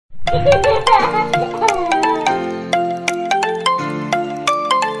Here's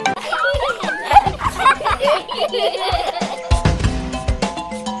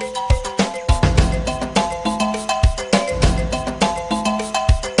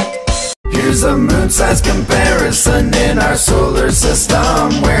a moon-sized comparison in our solar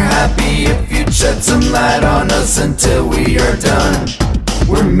system. We're happy if you'd shed some light on us until we are done.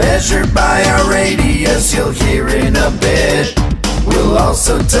 We're measured by our radius, you'll hear in a bit. We'll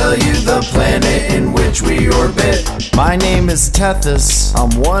also tell you the planet in which we orbit. My name is Tethys,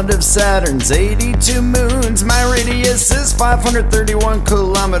 I'm one of Saturn's 82 moons. My radius is 531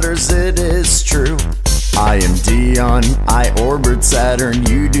 kilometers, it is true. I am Dion, I orbit Saturn,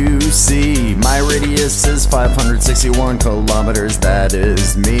 you do see. My radius is 561 kilometers, that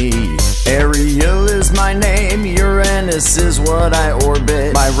is me. Ariel is my name, Uranus is what I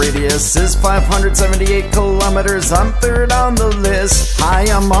orbit. My radius is 578 kilometers, I'm third on the list. Hi,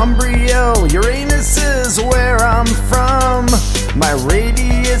 I'm Umbriel, Uranus is where I'm from. My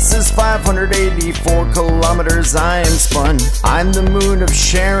radius is 584 kilometers, I am spun. I'm the moon of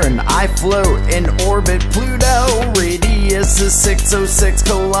Charon, I float in orbit Pluto. Radius is 606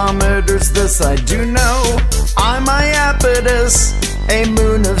 kilometers, this I do know. I'm Iapetus, a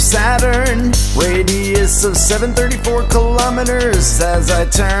moon of Saturn. Radius of 734 kilometers as I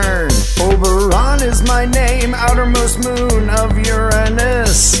turn. Oberon is my name, outermost moon of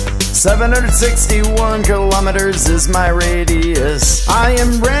Uranus. 761 kilometers is my radius. I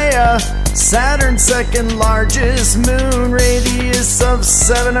am Rhea, Saturn's second largest moon. Radius of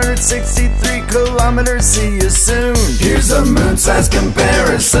 763 kilometers, see you soon. Here's a moon-sized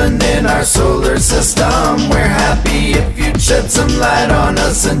comparison in our solar system. We're happy if you'd shed some light on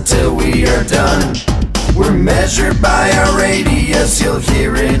us until we are done. We're measured by our radius, you'll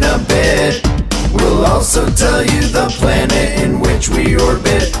hear in a bit. We'll also tell you the planet in which we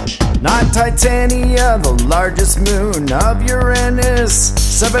orbit. Not Titania, the largest moon of Uranus.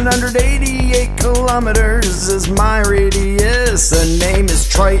 788 kilometers is my radius. The name is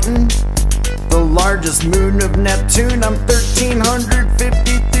Triton, the largest moon of Neptune. I'm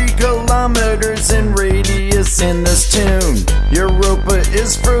 1,353 kilometers in radius in this tune. Europa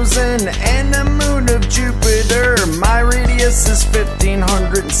is frozen and the moon of Jupiter. My radius is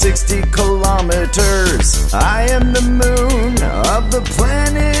 1,560 kilometers. I am the moon of the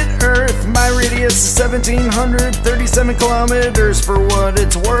planet Earth. My radius is 1,737 kilometers for what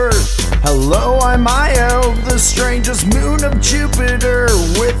it's worth. Hello, I'm Io, the strangest moon of Jupiter,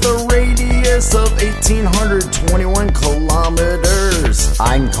 with a radius of 1,821 kilometers.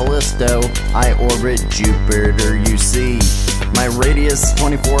 I'm Callisto, I orbit Jupiter, you see. My radius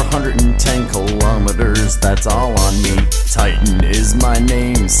 2,410 kilometers, that's all on me. Titan is my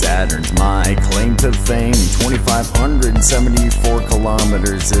name, Saturn's my claim to fame. 2,574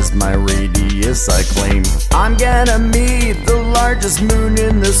 kilometers is my radius I claim. I'm Ganymede, the largest moon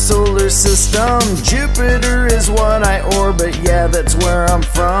in the solar system. Jupiter is what I orbit, yeah, that's where I'm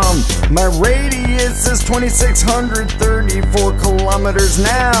from. My radius is 2,634 kilometers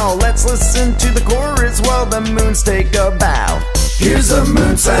now. Let's listen to the chorus while the moons take a bow. Here's a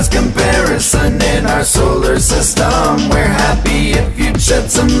moon-sized comparison in our solar system. We're happy if you'd shed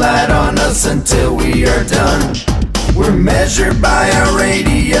some light on us until we are done. We're measured by our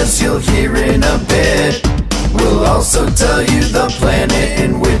radius, you'll hear in a bit. We'll also tell you the planet